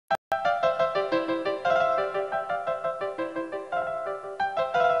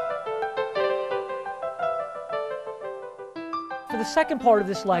For the second part of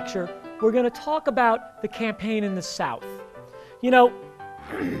this lecture, we're going to talk about the campaign in the South. You know,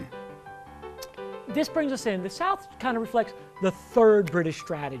 this brings us in. The South kind of reflects the third British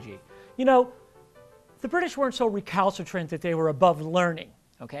strategy. You know, the British weren't so recalcitrant that they were above learning.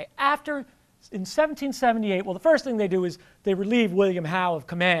 Okay? In 1778, well, the first thing they do is they relieve William Howe of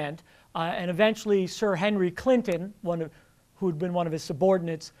command, and eventually Sir Henry Clinton, who had been one of his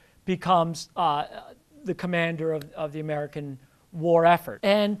subordinates, becomes the commander of the American war effort.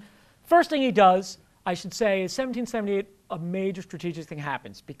 And first thing he does, I should say, is 1778, a major strategic thing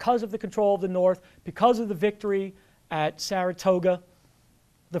happens. Because of the control of the North, because of the victory at Saratoga,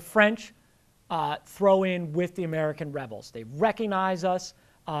 the French throw in with the American rebels. They recognize us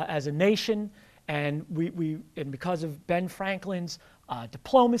as a nation, and and because of Ben Franklin's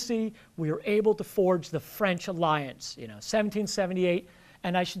diplomacy, we were able to forge the French alliance. You know, 1778,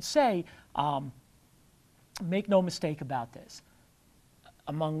 and I should say, make no mistake about this.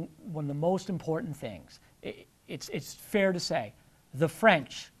 Among one of the most important things, it's fair to say, the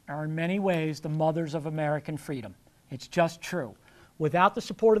French are in many ways the mothers of American freedom. It's just true. Without the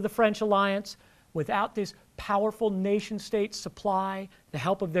support of the French alliance, without this powerful nation-state supply, the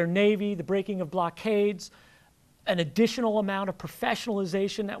help of their navy, the breaking of blockades, an additional amount of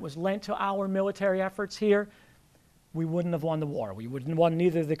professionalization that was lent to our military efforts here, we wouldn't have won the war. We wouldn't have won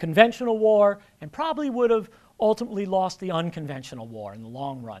neither the conventional war and probably would have ultimately lost the unconventional war in the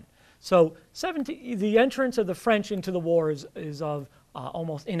long run. So the entrance of the French into the war is of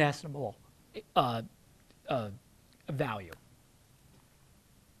almost inestimable value.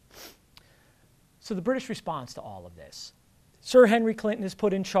 So the British response to all of this. Sir Henry Clinton is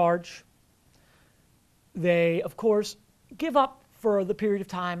put in charge. They, of course, give up for the period of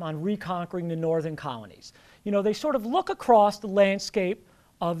time on reconquering the northern colonies. You know, they sort of look across the landscape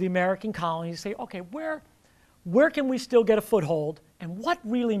of the American colonies and say, okay, where can we still get a foothold, and what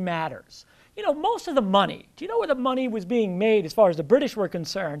really matters? You know, most of the money, do you know where the money was being made as far as the British were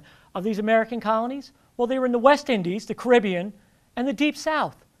concerned of these American colonies? Well, they were in the West Indies, the Caribbean, and the Deep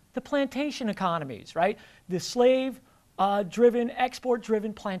South, the plantation economies, right? The slave-driven,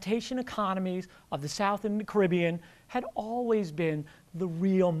 export-driven plantation economies of the South and the Caribbean had always been the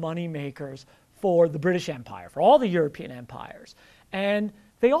real money makers for the British Empire, for all the European empires. And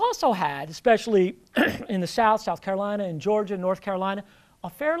they also had, especially in the South, South Carolina and Georgia, North Carolina, a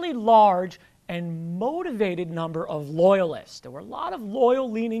fairly large and motivated number of loyalists. There were a lot of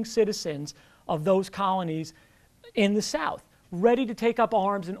loyal-leaning citizens of those colonies in the South, ready to take up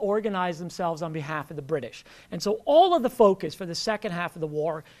arms and organize themselves on behalf of the British. And so all of the focus for the second half of the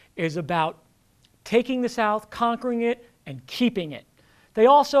war is about taking the South, conquering it, and keeping it. They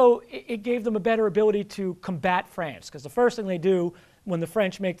also, it gave them a better ability to combat France, because the first thing they do when the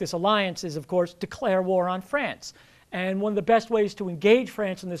French make this alliance is, of course, declare war on France. And one of the best ways to engage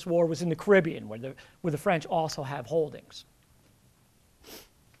France in this war was in the Caribbean, where the French also have holdings.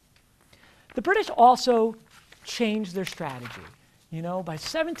 The British also changed their strategy. You know, by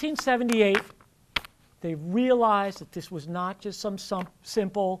 1778, they realized that this was not just some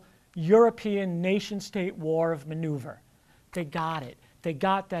simple European nation-state war of maneuver. They got it. They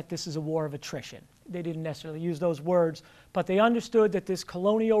got that this is a war of attrition. They didn't necessarily use those words, but they understood that this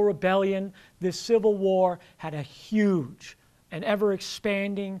colonial rebellion, this civil war, had a huge and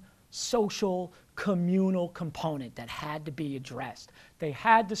ever-expanding social, communal component that had to be addressed. They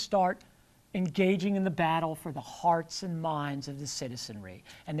had to start engaging in the battle for the hearts and minds of the citizenry,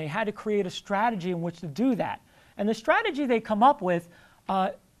 and they had to create a strategy in which to do that. And the strategy they come up with,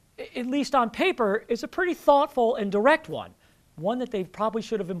 at least on paper, is a pretty thoughtful and direct one that they probably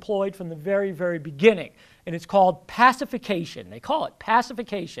should have employed from the very, very beginning. And it's called pacification. They call it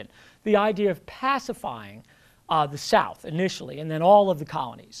pacification, the idea of pacifying the South initially, and then all of the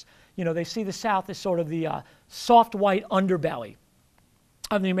colonies. You know, they see the South as sort of the soft white underbelly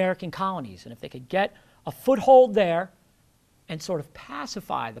of the American colonies. And if they could get a foothold there and sort of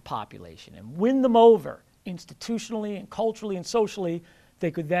pacify the population and win them over institutionally and culturally and socially,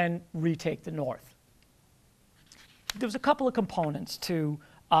 they could then retake the North. There was a couple of components to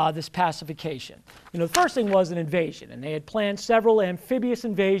this pacification. You know, the first thing was an invasion, and they had planned several amphibious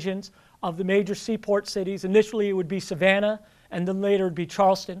invasions of the major seaport cities. Initially, it would be Savannah, and then later it would be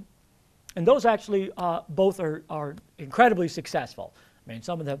Charleston. And those actually both are incredibly successful. I mean,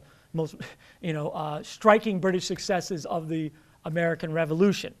 some of the most, striking British successes of the American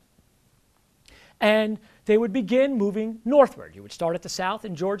Revolution. And they would begin moving northward. You would start at the south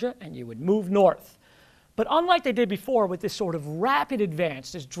in Georgia, and you would move north. But unlike they did before with this sort of rapid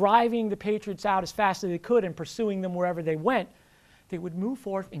advance, just driving the Patriots out as fast as they could and pursuing them wherever they went, they would move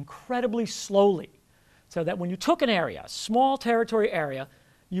forth incredibly slowly. So that when you took an area, a small territory area,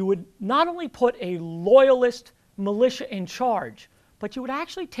 you would not only put a loyalist militia in charge, but you would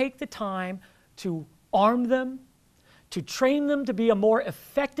actually take the time to arm them, to train them to be a more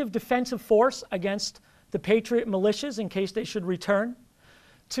effective defensive force against the Patriot militias in case they should return,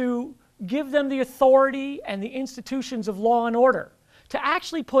 to give them the authority and the institutions of law and order, to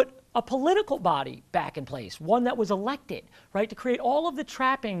actually put a political body back in place, one that was elected, right, to create all of the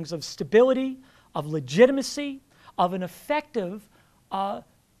trappings of stability, of legitimacy, of an effective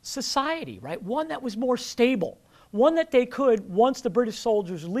society, right, one that was more stable, one that they could, once the British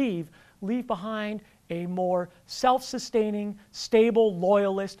soldiers leave behind a more self-sustaining, stable,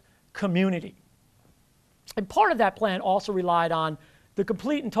 loyalist community. And part of that plan also relied on the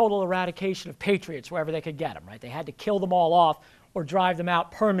complete and total eradication of patriots wherever they could get them, right? They had to kill them all off or drive them out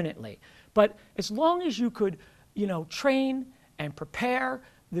permanently. But as long as you could, train and prepare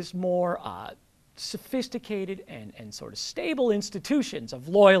this more sophisticated and sort of stable institutions of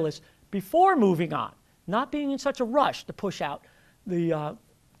loyalists before moving on, not being in such a rush to push out the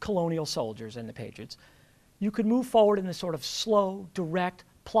colonial soldiers and the patriots, you could move forward in this sort of slow, direct,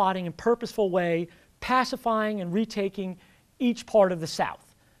 plotting, and purposeful way, pacifying and retaking each part of the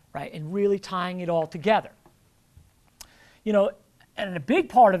South, right, and really tying it all together. And a big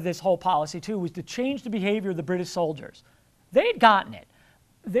part of this whole policy, too, was to change the behavior of the British soldiers. They'd gotten it.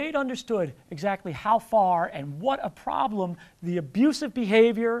 They'd understood exactly how far and what a problem the abusive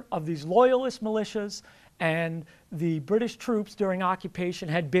behavior of these loyalist militias and the British troops during occupation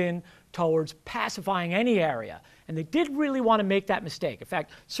had been towards pacifying any area. And they did really want to make that mistake. In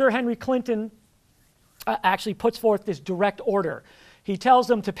fact, Sir Henry Clinton actually puts forth this direct order. He tells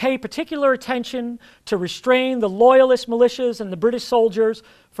them to pay particular attention to restrain the loyalist militias and the British soldiers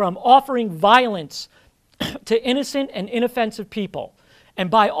from offering violence to innocent and inoffensive people. And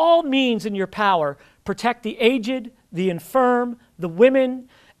by all means in your power, protect the aged, the infirm, the women,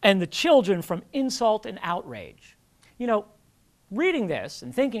 and the children from insult and outrage. Reading this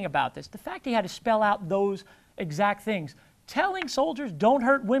and thinking about this, the fact he had to spell out those exact things, telling soldiers don't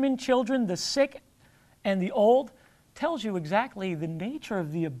hurt women, children, the sick, and the old, tells you exactly the nature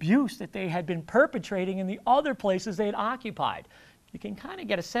of the abuse that they had been perpetrating in the other places they had occupied. You can kind of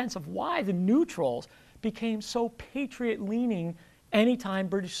get a sense of why the neutrals became so patriot-leaning anytime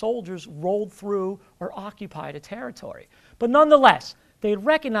British soldiers rolled through or occupied a territory. But nonetheless, they had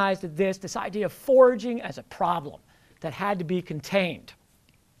recognized that this idea of foraging as a problem that had to be contained.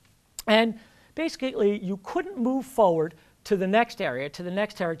 And basically, you couldn't move forward to the next area, to the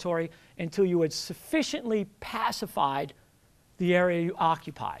next territory, until you had sufficiently pacified the area you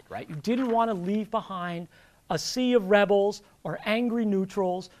occupied, right? You didn't want to leave behind a sea of rebels or angry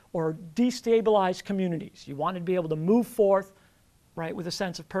neutrals or destabilized communities. You wanted to be able to move forth, right, with a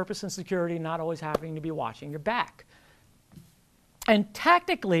sense of purpose and security, not always having to be watching your back. And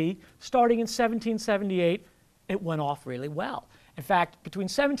tactically, starting in 1778, it went off really well. In fact, between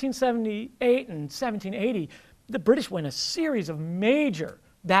 1778 and 1780, the British win a series of major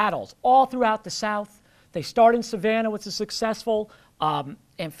battles all throughout the South. They start in Savannah with a successful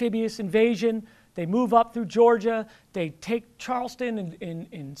amphibious invasion. They move up through Georgia. They take Charleston in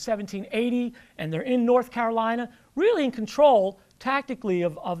 1780, and they're in North Carolina, really in control tactically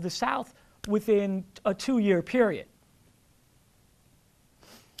of the South within a 2-year period.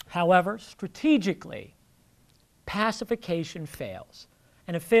 However, strategically, pacification fails.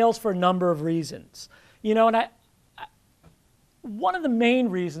 And it fails for a number of reasons. One of the main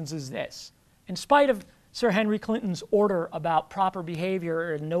reasons is this. In spite of Sir Henry Clinton's order about proper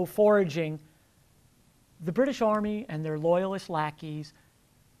behavior and no foraging, the British Army and their loyalist lackeys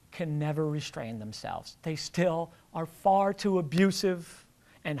can never restrain themselves. They still are far too abusive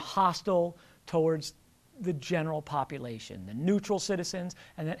and hostile towards the general population, the neutral citizens,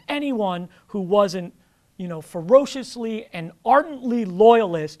 and then anyone who wasn't, ferociously and ardently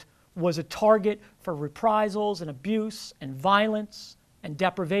loyalist was a target for reprisals and abuse and violence and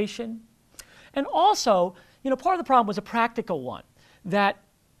deprivation. And also, part of the problem was a practical one, that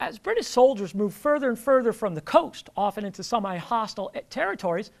as British soldiers moved further and further from the coast, often into semi-hostile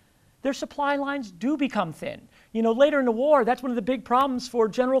territories, their supply lines do become thin. Later in the war, that's one of the big problems for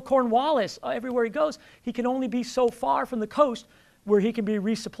General Cornwallis. Everywhere he goes, he can only be so far from the coast where he can be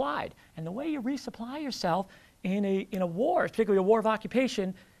resupplied. And the way you resupply yourself in a war, particularly a war of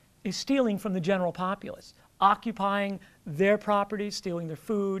occupation, is stealing from the general populace, occupying their properties, stealing their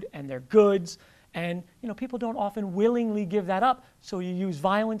food and their goods, And people don't often willingly give that up, so you use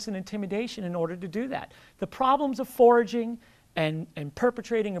violence and intimidation in order to do that. The problems of foraging and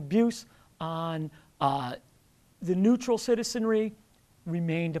perpetrating abuse on the neutral citizenry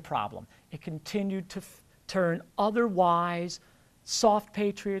remained a problem. It continued to turn otherwise soft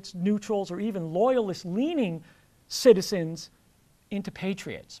patriots, neutrals, or even loyalist-leaning citizens into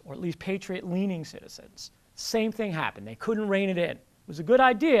patriots, or at least patriot-leaning citizens. Same thing happened. They couldn't rein it in. It was a good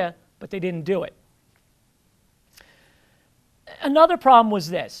idea, but they didn't do it. Another problem was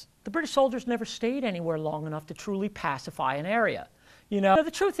this. The British soldiers never stayed anywhere long enough to truly pacify an area.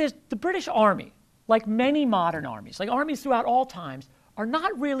 The truth is, the British Army, like many modern armies, like armies throughout all times, are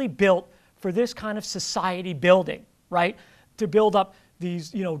not really built for this kind of society building, right? To build up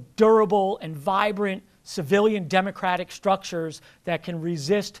these, durable and vibrant civilian democratic structures that can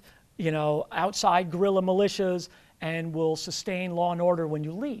resist, outside guerrilla militias and will sustain law and order when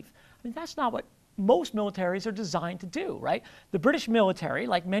you leave. I mean, that's not what most militaries are designed to do, right? The British military,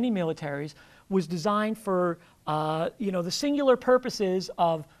 like many militaries, was designed for, the singular purposes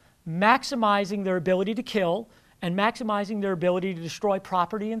of maximizing their ability to kill and maximizing their ability to destroy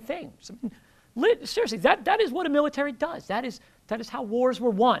property and things. I mean, seriously, that is what a military does. That is how wars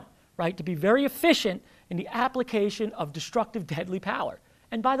were won, right? To be very efficient in the application of destructive, deadly power.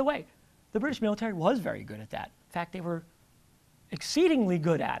 And by the way, the British military was very good at that. In fact, they were exceedingly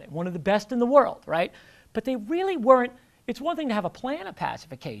good at it, one of the best in the world, right? But they really weren't. It's one thing to have a plan of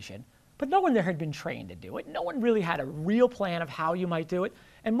pacification, but no one there had been trained to do it. No one really had a real plan of how you might do it.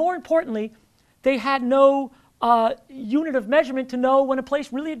 And more importantly, they had no unit of measurement to know when a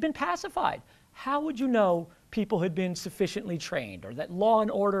place really had been pacified. How would you know people had been sufficiently trained, or that law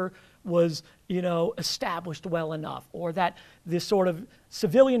and order was, established well enough, or that this sort of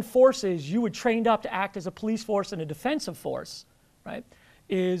civilian forces you were trained up to act as a police force and a defensive force, right,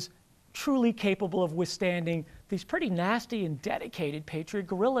 is truly capable of withstanding these pretty nasty and dedicated patriot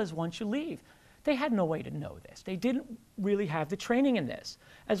guerrillas once you leave? They had no way to know this. They didn't really have the training in this.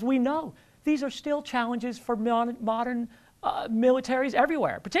 As we know, these are still challenges for modern militaries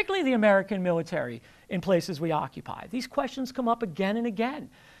everywhere, particularly the American military in places we occupy. These questions come up again and again.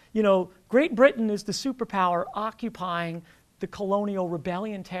 Great Britain is the superpower occupying the colonial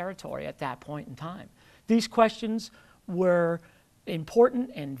rebellion territory at that point in time. These questions were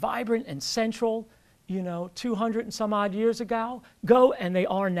important and vibrant and central, 200 and some odd years ago, and they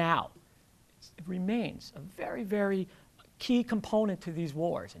are now. It remains a very, very key component to these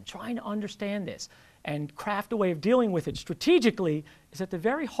wars, and trying to understand this and craft a way of dealing with it strategically is at the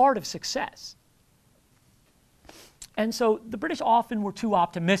very heart of success. And so the British often were too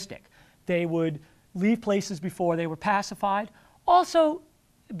optimistic. They would leave places before they were pacified. Also,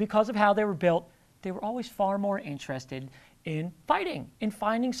 because of how they were built, they were always far more interested in fighting, in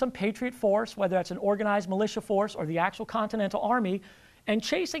finding some patriot force, whether that's an organized militia force or the actual Continental Army, and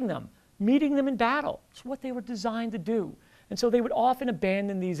chasing them, meeting them in battle. It's what they were designed to do. And so they would often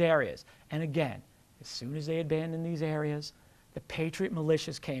abandon these areas. And again, as soon as they abandoned these areas, the patriot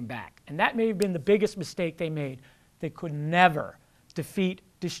militias came back. And that may have been the biggest mistake they made. They could never defeat,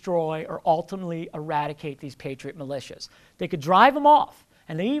 destroy, or ultimately eradicate these patriot militias. They could drive them off,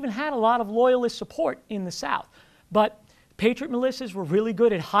 and they even had a lot of loyalist support in the South. But patriot militias were really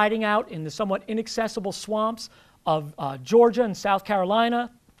good at hiding out in the somewhat inaccessible swamps of Georgia and South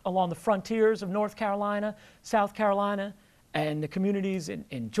Carolina, along the frontiers of North Carolina, South Carolina, and the communities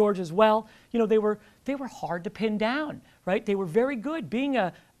in Georgia as well. They were hard to pin down, right? They were very good. Being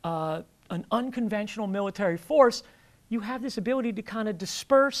an unconventional military force, you have this ability to kind of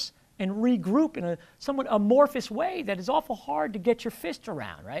disperse and regroup in a somewhat amorphous way that is awful hard to get your fist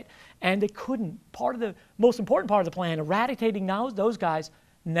around, right? And they couldn't. Part of the most important part of the plan, eradicating those guys,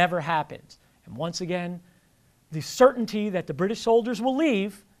 never happens. And once again, the certainty that the British soldiers will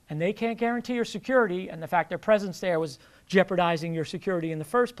leave, and they can't guarantee your security, and the fact their presence there was jeopardizing your security in the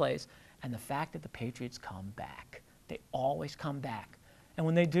first place, and the fact that the Patriots come back. They always come back. And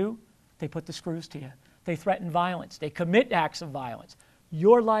when they do, they put the screws to you. They threaten violence. They commit acts of violence.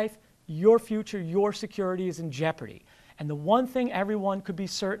 Your life, your future, your security is in jeopardy. And the one thing everyone could be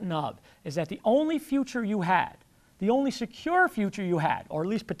certain of is that the only future you had, the only secure future you had, or at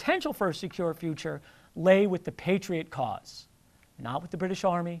least potential for a secure future, lay with the Patriot cause, not with the British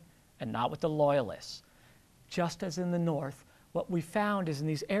Army and not with the Loyalists. Just as in the North, what we found is in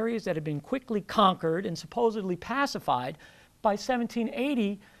these areas that had been quickly conquered and supposedly pacified, by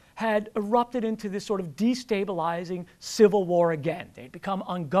 1780 had erupted into this sort of destabilizing civil war again. They had become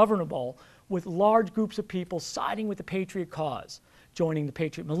ungovernable, with large groups of people siding with the Patriot cause, joining the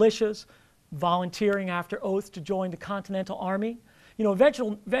Patriot militias, volunteering after oath to join the Continental Army. You know,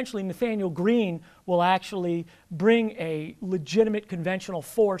 eventually Nathaniel Greene will actually bring a legitimate conventional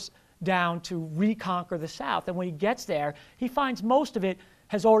force down to reconquer the South. And when he gets there, he finds most of it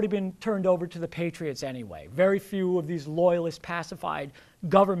has already been turned over to the Patriots anyway. Very few of these loyalist, pacified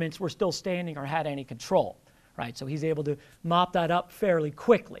governments were still standing or had any control, right? So he's able to mop that up fairly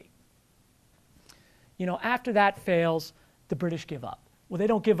quickly. You know, after that fails, the British give up. Well, they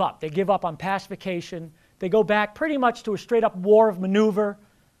don't give up. They give up on pacification. They go back pretty much to a straight-up war of maneuver.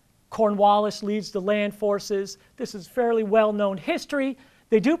 Cornwallis leads the land forces. This is fairly well-known history.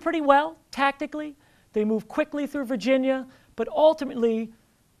 They do pretty well tactically. They move quickly through Virginia, but ultimately,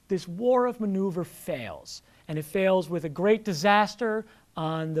 this war of maneuver fails. And it fails with a great disaster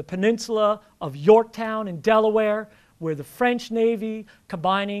on the peninsula of Yorktown in Delaware, where the French Navy,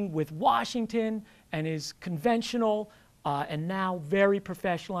 combining with Washington and his conventional and now very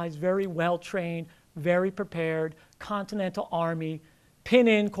professionalized, very well-trained, very prepared Continental Army, pin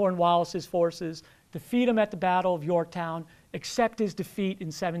in Cornwallis's forces, defeat him at the Battle of Yorktown, accept his defeat in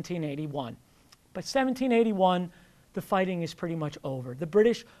 1781. By 1781, the fighting is pretty much over. The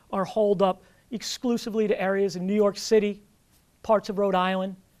British are holed up exclusively to areas in New York City, parts of Rhode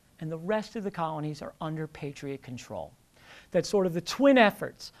Island, and the rest of the colonies are under Patriot control. That's sort of the twin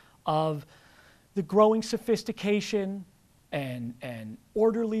efforts of the growing sophistication and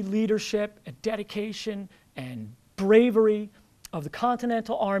orderly leadership and dedication and bravery of the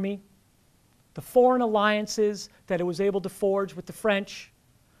Continental Army, the foreign alliances that it was able to forge with the French,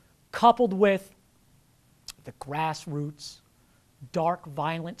 coupled with the grassroots, dark,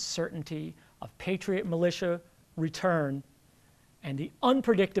 violent certainty of Patriot militia return, and the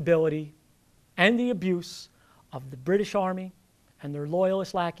unpredictability and the abuse of the British Army and their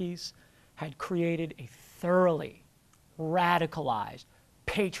loyalist lackeys had created a thoroughly radicalized,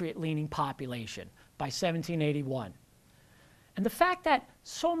 patriot-leaning population by 1781. And the fact that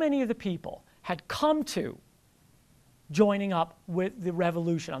so many of the people had come to joining up with the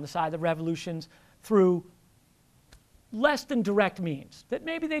revolution, on the side of the revolutions, through less than direct means, that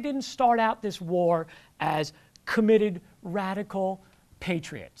maybe they didn't start out this war as committed, radical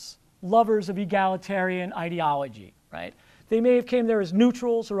patriots, lovers of egalitarian ideology, right? They may have came there as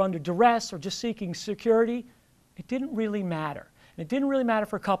neutrals or under duress or just seeking security. It didn't really matter. And it didn't really matter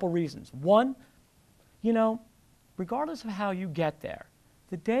for a couple reasons. One, you know, regardless of how you get there,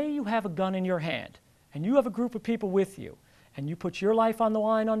 the day you have a gun in your hand and you have a group of people with you and you put your life on the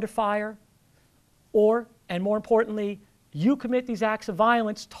line under fire, or, and more importantly, you commit these acts of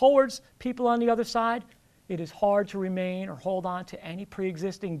violence towards people on the other side, it is hard to remain or hold on to any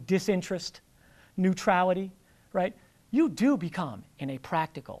pre-existing disinterest, neutrality, right? You do become, in a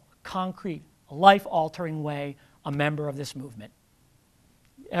practical, concrete, life-altering way, a member of this movement.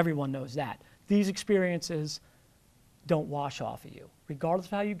 Everyone knows that. These experiences don't wash off of you. Regardless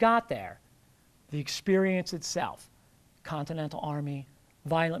of how you got there, the experience itself, Continental Army,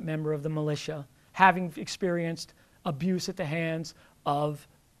 violent member of the militia, having experienced abuse at the hands of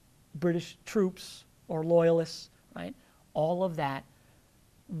British troops or loyalists, right? All of that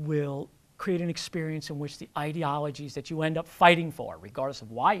will create an experience in which the ideologies that you end up fighting for, regardless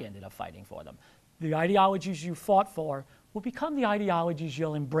of why you ended up fighting for them, the ideologies you fought for will become the ideologies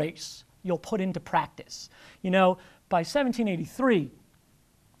you'll embrace, you'll put into practice. You know, by 1783,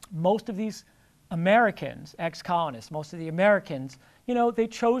 most of these Americans, ex-colonists, most of the Americans, you know, they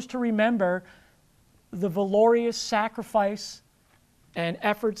chose to remember the valorous sacrifice and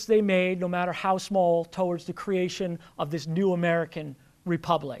efforts they made, no matter how small, towards the creation of this new American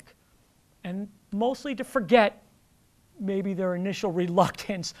republic. And mostly to forget maybe their initial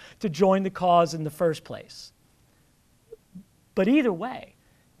reluctance to join the cause in the first place. But either way,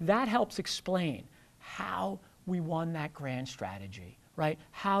 that helps explain how we won that grand strategy, right?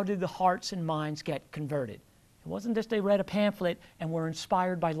 How did the hearts and minds get converted? It wasn't just they read a pamphlet and were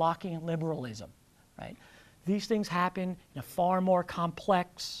inspired by Lockean liberalism, right? These things happen in a far more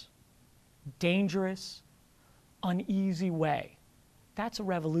complex, dangerous, uneasy way. That's a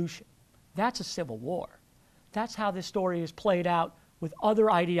revolution. That's a civil war. That's how this story is played out with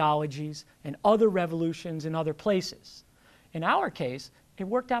other ideologies and other revolutions in other places. In our case, it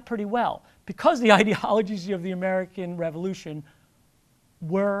worked out pretty well because the ideologies of the American Revolution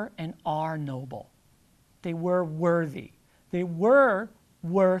were and are noble. They were worthy. They were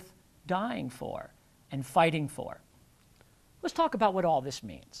worth dying for and fighting for. Let's talk about what all this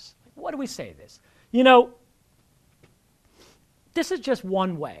means. What do we say this? You know, this is just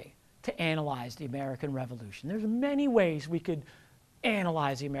one way to analyze the American Revolution. There's many ways we could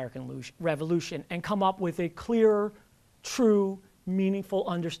analyze the American Revolution and come up with a clearer, true, meaningful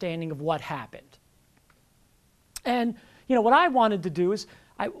understanding of what happened. And, what I wanted to do is,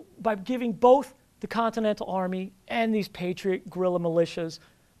 by giving both the Continental Army and these patriot guerrilla militias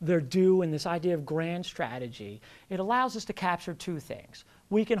their due in this idea of grand strategy, it allows us to capture two things.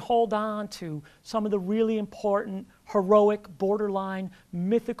 We can hold on to some of the really important, heroic, borderline,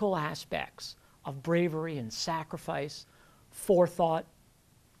 mythical aspects of bravery and sacrifice, forethought,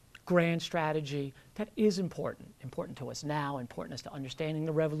 grand strategy. That is important to us now, important as to understanding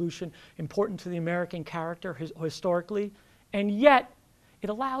the revolution, important to the American character historically, and yet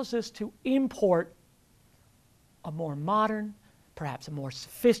it allows us to import a more modern, perhaps a more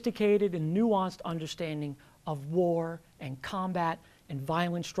sophisticated and nuanced understanding of war and combat and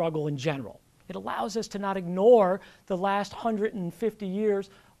violent struggle in general. It allows us to not ignore the last 150 years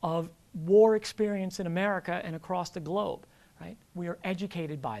of war experience in America and across the globe, right? We are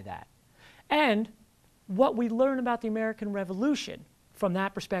educated by that. And what we learn about the American Revolution from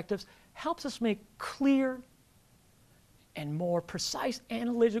that perspective helps us make clear and more precise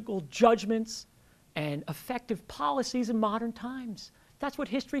analytical judgments and effective policies in modern times. That's what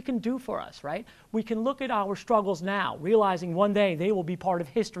history can do for us, right? We can look at our struggles now, realizing one day they will be part of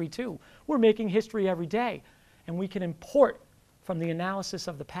history too. We're making history every day, and we can import from the analysis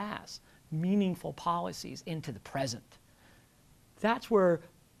of the past meaningful policies into the present. That's where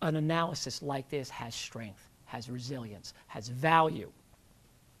an analysis like this has strength, has resilience, has value.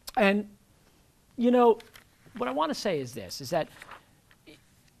 And, what I want to say is this, is that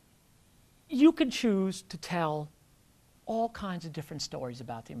you can choose to tell all kinds of different stories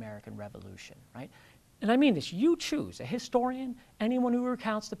about the American Revolution, right? And I mean this, you choose. A historian, anyone who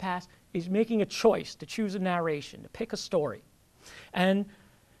recounts the past, is making a choice to choose a narration, to pick a story. And,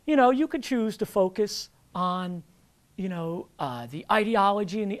 you could choose to focus on, the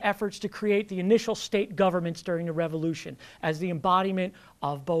ideology and the efforts to create the initial state governments during the Revolution as the embodiment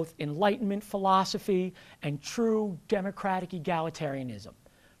of both Enlightenment philosophy and true democratic egalitarianism,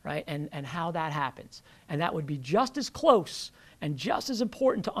 right? And how that happens. And that would be just as close and just as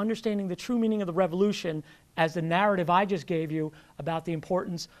important to understanding the true meaning of the Revolution as the narrative I just gave you about the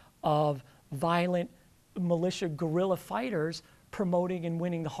importance of violent militia guerrilla fighters promoting and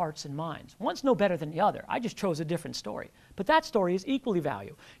winning the hearts and minds. One's no better than the other. I just chose a different story. But that story is equally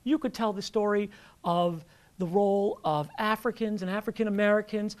valuable. You could tell the story of the role of Africans and African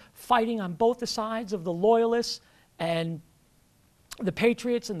Americans fighting on both the sides of the Loyalists and the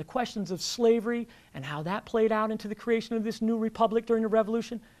Patriots and the questions of slavery and how that played out into the creation of this new republic during the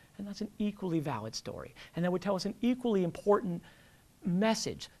Revolution. And that's an equally valid story. And that would tell us an equally important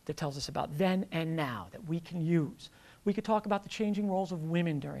message that tells us about then and now that we can use. We could talk about the changing roles of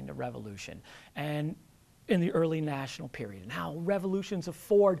women during the Revolution and in the early national period, and how revolutions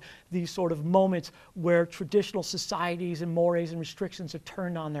afford these sort of moments where traditional societies and mores and restrictions are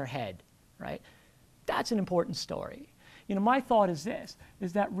turned on their head, right? That's an important story. My thought is this,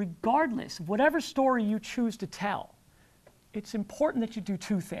 is that regardless of whatever story you choose to tell, it's important that you do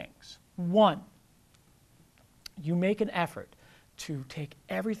two things. One, you make an effort to take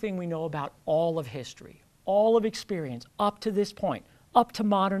everything we know about all of history, all of experience up to this point, up to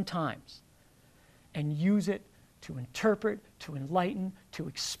modern times, and use it to interpret, to enlighten, to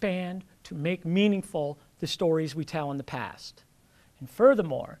expand, to make meaningful the stories we tell in the past. And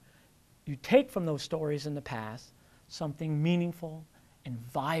furthermore, you take from those stories in the past something meaningful and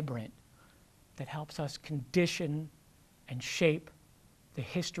vibrant that helps us condition and shape the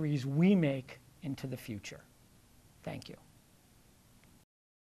histories we make into the future. Thank you.